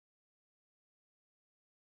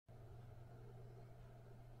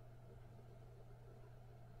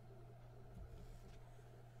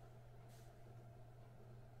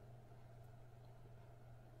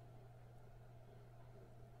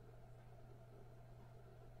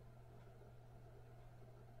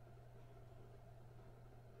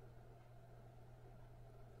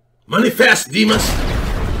Manifest, demons.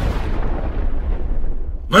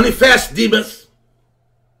 Manifest, demons.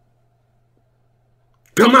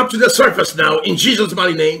 Come up to the surface now in Jesus'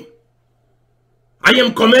 mighty name. I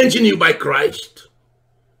am commanding you by Christ.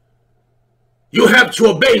 You have to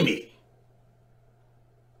obey me,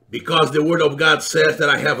 because the word of God says that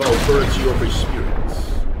I have authority over spirits.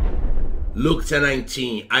 Luke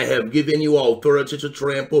 10:19, I have given you authority to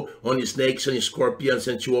trample on the snakes and the scorpions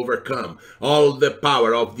and to overcome all the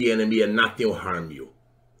power of the enemy, and nothing will harm you.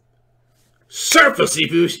 Surface,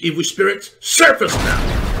 evil spirits, surface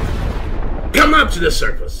now. Come up to the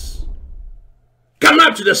surface. Come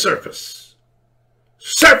up to the surface.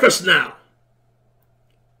 Surface now.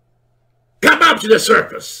 Come up to the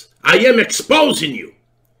surface. I am exposing you.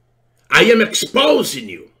 I am exposing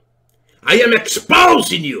you. I am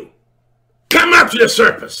exposing you. Come up to the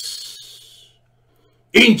surface.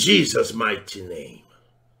 In Jesus' mighty name.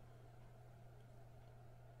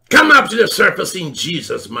 Come up to the surface in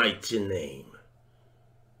Jesus' mighty name.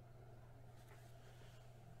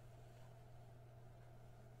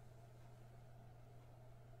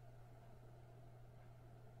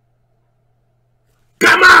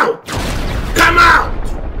 Come out! Come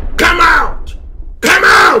out! Come out! Come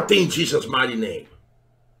out in Jesus' mighty name.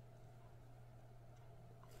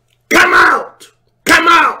 Come out! Come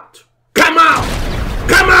out! Come out!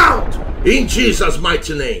 Come out in Jesus'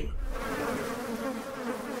 mighty name.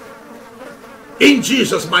 In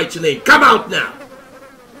Jesus' mighty name. Come out now.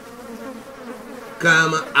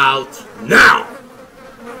 Come out now.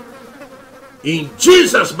 In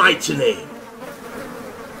Jesus' mighty name.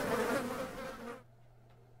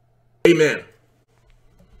 Amen.